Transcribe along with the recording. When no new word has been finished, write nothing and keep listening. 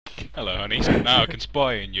Hello, honey. So now I can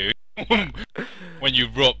spy on you when you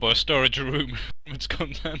rot by a storage room with its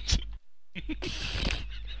contents.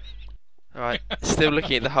 Right, still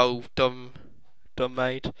looking at the whole Dom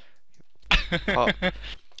made part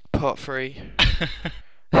part 3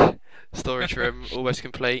 storage room almost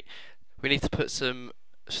complete. We need to put some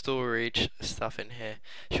storage stuff in here.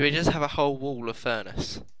 Should we just have a whole wall of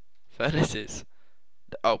furnaces?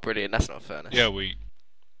 Oh, brilliant! That's not a furnace. Yeah, wait.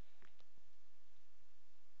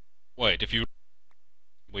 If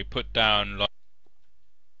we put down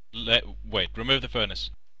like wait, remove the furnace.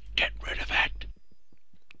 Get rid of it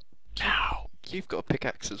now. You've got a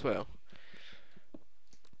pickaxe as well.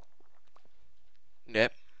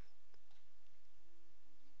 Yep.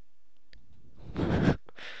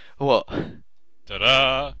 What?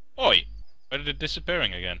 Ta-da! Oi! Where did it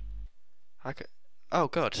disappearing again? Oh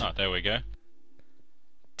God. Ah, there we go.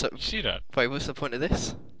 So, You see that? wait, what's the point of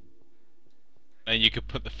this? And you could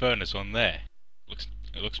put the furnace on there.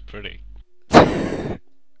 It looks pretty.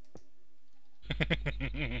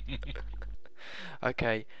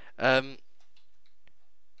 Okay.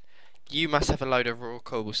 You must have a load of raw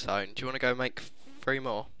cobblestone. Do you want to go make 3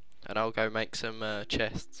 more? And I'll go make some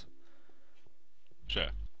chests. Sure.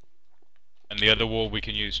 And the other wall we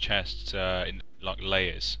can use chests in like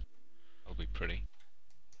layers. That'll be pretty.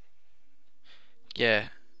 Yeah.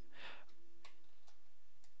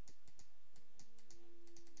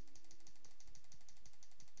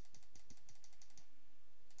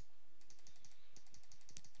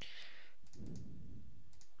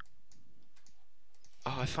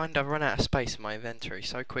 Oh, I find I run out of space in my inventory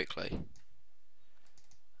so quickly.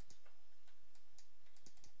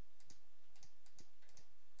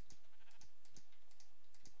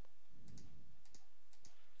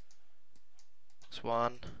 It's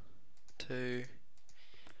 1, 2,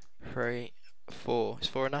 3, 4. Is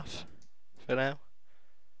 4 enough for now?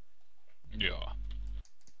 Yeah.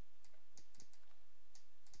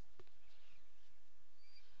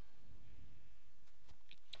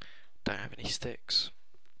 Don't have any sticks.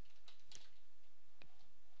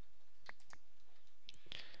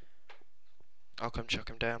 I'll come chuck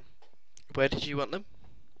them down. Where did you want them?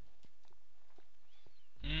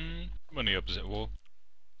 On the opposite wall.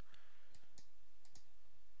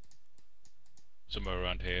 Somewhere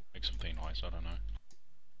around here. Make something nice, I don't know.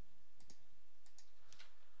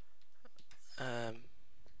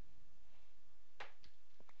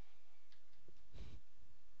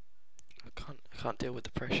 I can't deal with the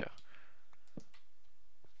pressure.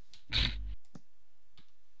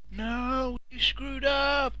 No, you screwed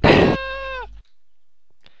up! If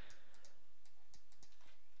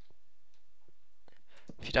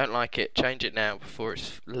you don't like it, change it now before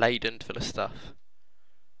it's laden full of stuff.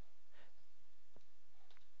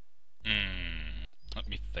 Let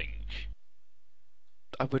me think.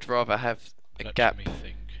 I would rather have a Let gap me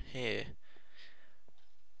think. here.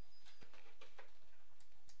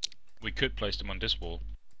 We could place them on this wall.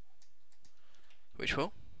 Which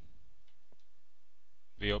wall?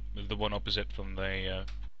 The one opposite from the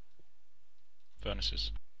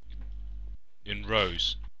furnaces. In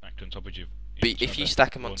rows, stacked on top of you. But if you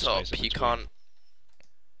stack them on top, you can't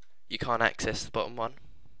access the bottom one.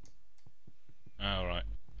 Alright.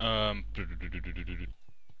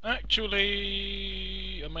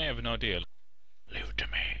 Actually, I may have an idea. Leave it to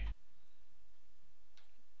me.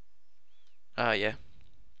 Oh yeah.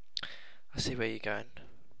 I see where you're going.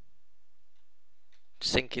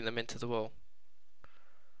 Sinking them into the wall.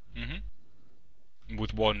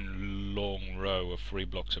 With one long row of 3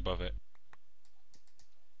 blocks above it.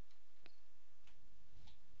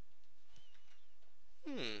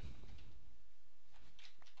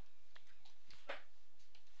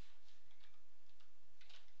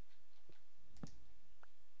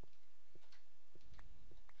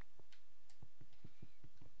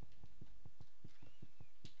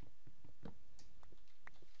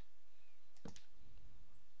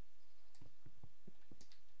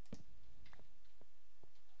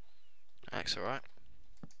 That's alright.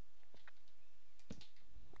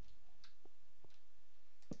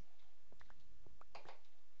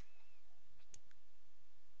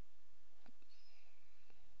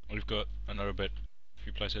 We've got another bit. If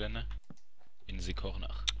you place it in there. In the corner.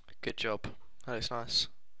 Good job. That looks nice.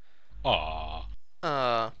 Ah,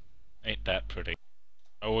 ain't that pretty?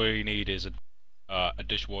 All we need is a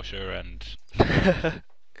dishwasher and got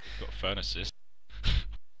furnaces.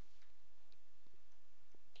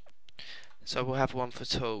 So we'll have one for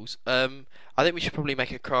tools. I think we should probably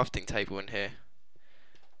make a crafting table in here.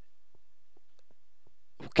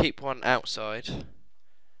 We'll keep one outside.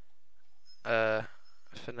 For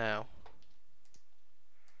now.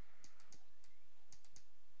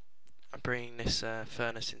 I'm bringing this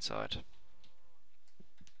furnace inside.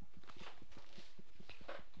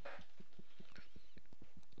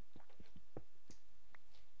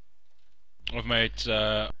 I've made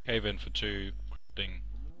cave in for 2 crafting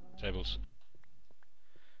tables.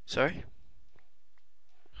 Sorry?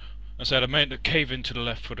 I said I made a cave in to the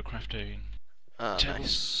left for the crafting Ah, tables.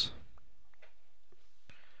 nice.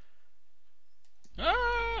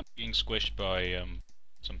 Ah, being squished by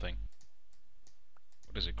something.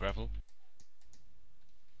 What is it? Gravel?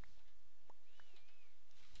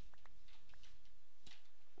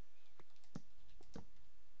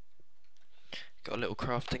 Got a little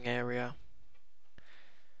crafting area.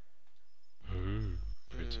 Ooh,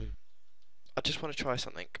 pretty. I just want to try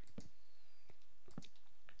something.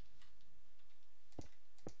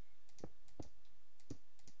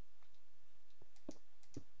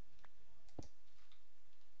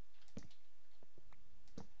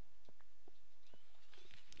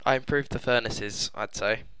 I improved the furnaces, I'd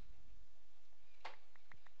say.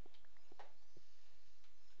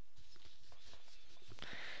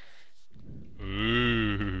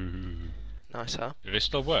 Ooh. Nice, huh? Do they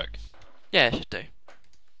still work? Yeah, it should do.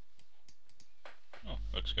 Oh,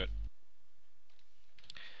 looks good.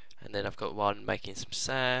 And then I've got one making some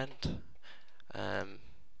sand.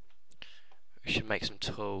 We should make some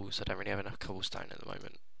tools. I don't really have enough cobblestone at the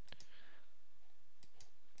moment.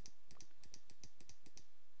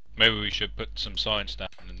 Maybe we should put some signs down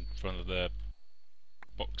in front of the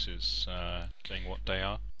boxes saying what they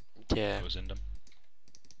are. Yeah, What was in them.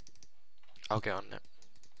 I'll get on it.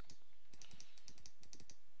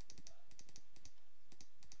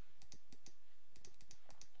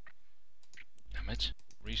 Damn it.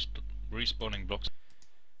 Respawning blocks.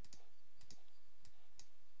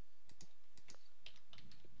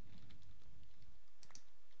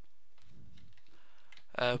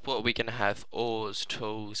 What are we going to have? Ores,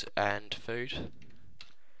 tools, and food?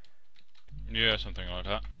 Yeah, something like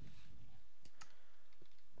that.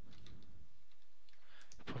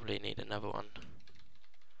 Probably need another one.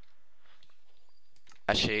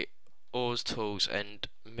 Actually, ores, tools, and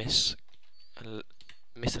miscellaneous.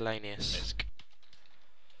 Misc.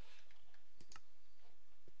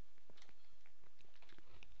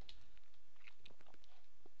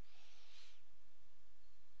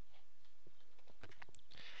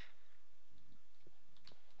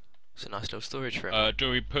 It's a nice little storage room. Do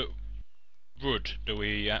we put wood? Do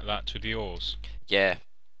we add that to the ores? Yeah.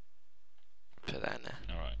 Put that in there.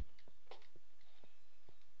 Alright.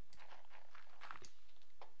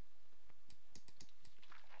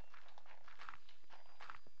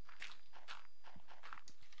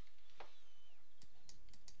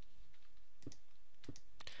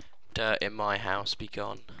 Dirt in my house, be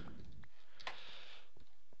gone.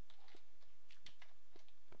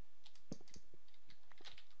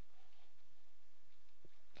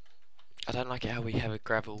 I don't like it how we have a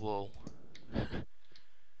gravel wall.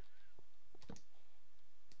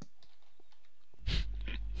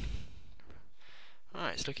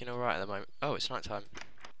 Alright, it's looking alright at the moment. Oh, it's night time.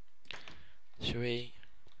 Shall we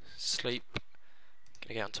sleep?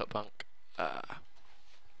 Gonna get on top bunk.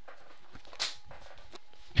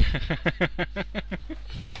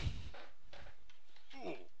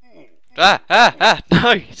 No!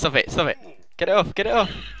 Stop it, stop it. Get it off, get it off.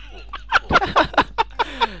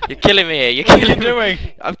 You're killing me here, you're What are killing you doing?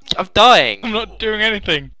 me. I'm dying. I'm not doing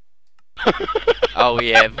anything. Oh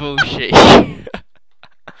yeah, bullshit.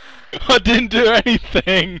 I didn't do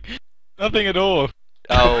anything. Nothing at all.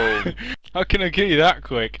 Oh. How can I kill you that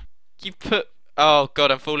quick? You put... Oh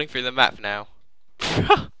god, I'm falling through the map now.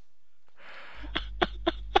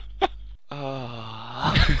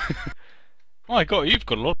 Oh. My god, you've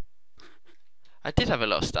got a lot. I did have a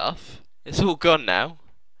lot of stuff. It's all gone now.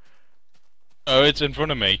 Oh, it's in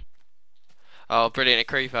front of me. Oh, brilliant, a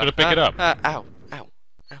creeper. Gotta pick it up. Ow, ow, ow,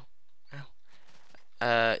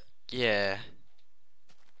 ow. Yeah.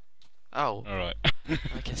 Oh, Alright.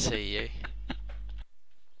 I can see you.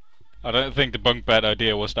 I don't think the bunk bed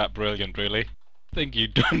idea was that brilliant, really. I think you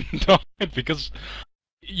done died because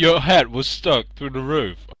your head was stuck through the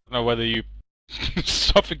roof. I don't know whether you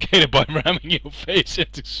suffocated by ramming your face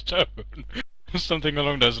into stone or something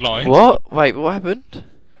along those lines. What? Wait, what happened?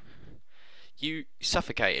 You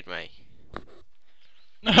suffocated me.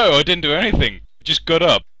 No, I didn't do anything. I just got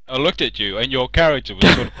up. I looked at you, and your character was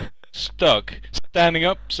sort of stuck, standing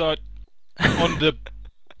upside on the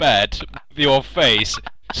bed with your face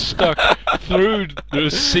stuck through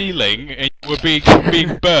the ceiling, and you were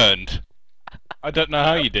being burned. I don't know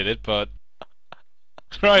how you did it, but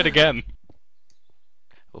try it again.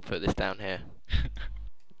 We'll put this down here.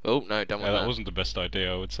 Oh no, don't Yeah, want that that. wasn't the best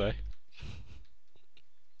idea, I would say.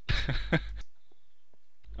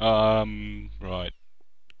 Right.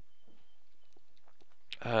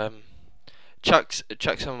 Chuck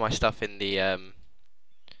some of my stuff in the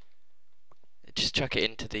just chuck it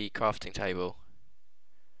into the crafting table.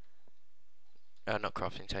 Not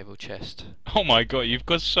crafting table, chest. Oh my god, you've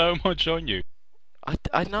got so much on you.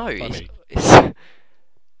 I know. Funny. It's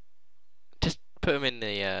just put them in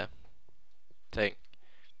the thing.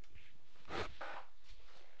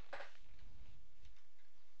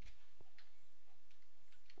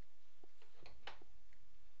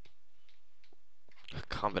 I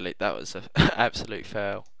can't believe that was an absolute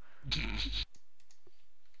fail.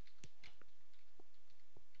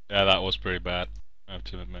 Yeah, that was pretty bad, I have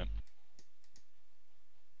to admit.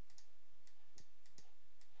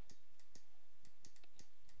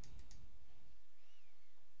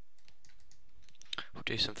 We'll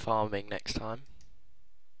do some farming next time.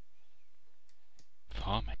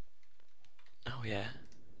 Farming? Oh yeah.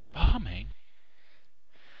 Farming?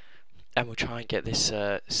 And we'll try and get this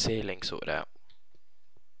ceiling sorted out.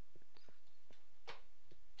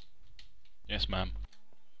 Yes, ma'am.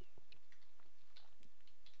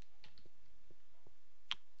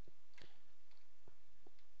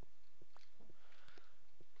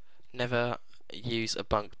 Never use a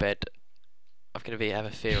bunk bed. I'm gonna have a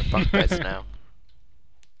fear of bunk beds now.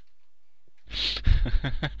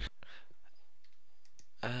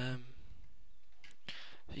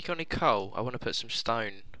 You got any coal? I want to put some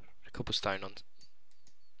stone, cobblestone on.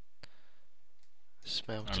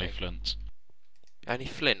 Smelting. Only flint. Only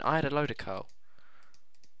flint. I had a load of coal.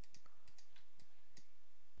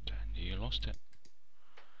 And you lost it.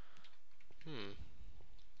 I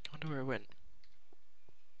wonder where it went.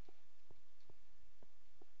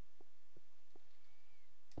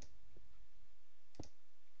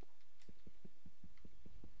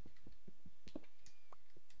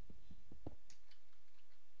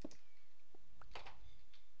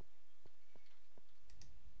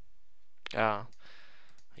 Ah,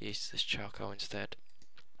 I used this charcoal instead.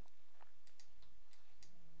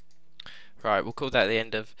 Right, we'll call that the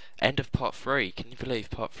end of part 3. Can you believe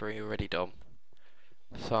part 3 already, Dom?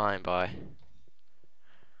 Fine, bye.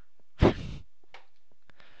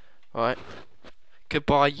 Right.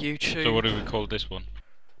 Goodbye, YouTube. So what do we call this one?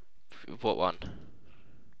 What one?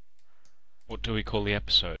 What do we call the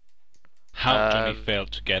episode? How Johnny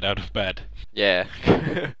failed to get out of bed. Yeah.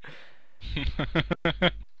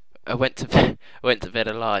 I went to bed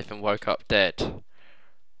alive and woke up dead.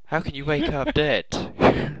 How can you wake up dead?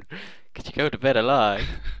 Could you go to bed alive?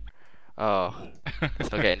 Oh,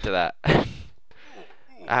 let's not get into that.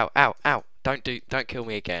 Ow, ow, ow! Don't kill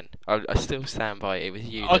me again. I still stand by it. It was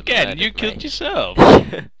you. Again, you killed me. yourself.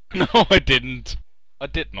 No, I didn't. I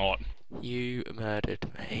did not. You murdered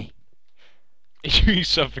me. You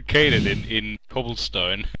suffocated in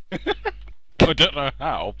cobblestone. I don't know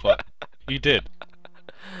how, but you did.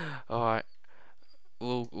 All right.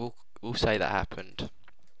 We'll say that happened.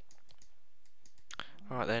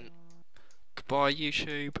 All right then. Goodbye,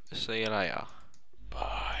 YouTube. See you later.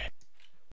 Bye.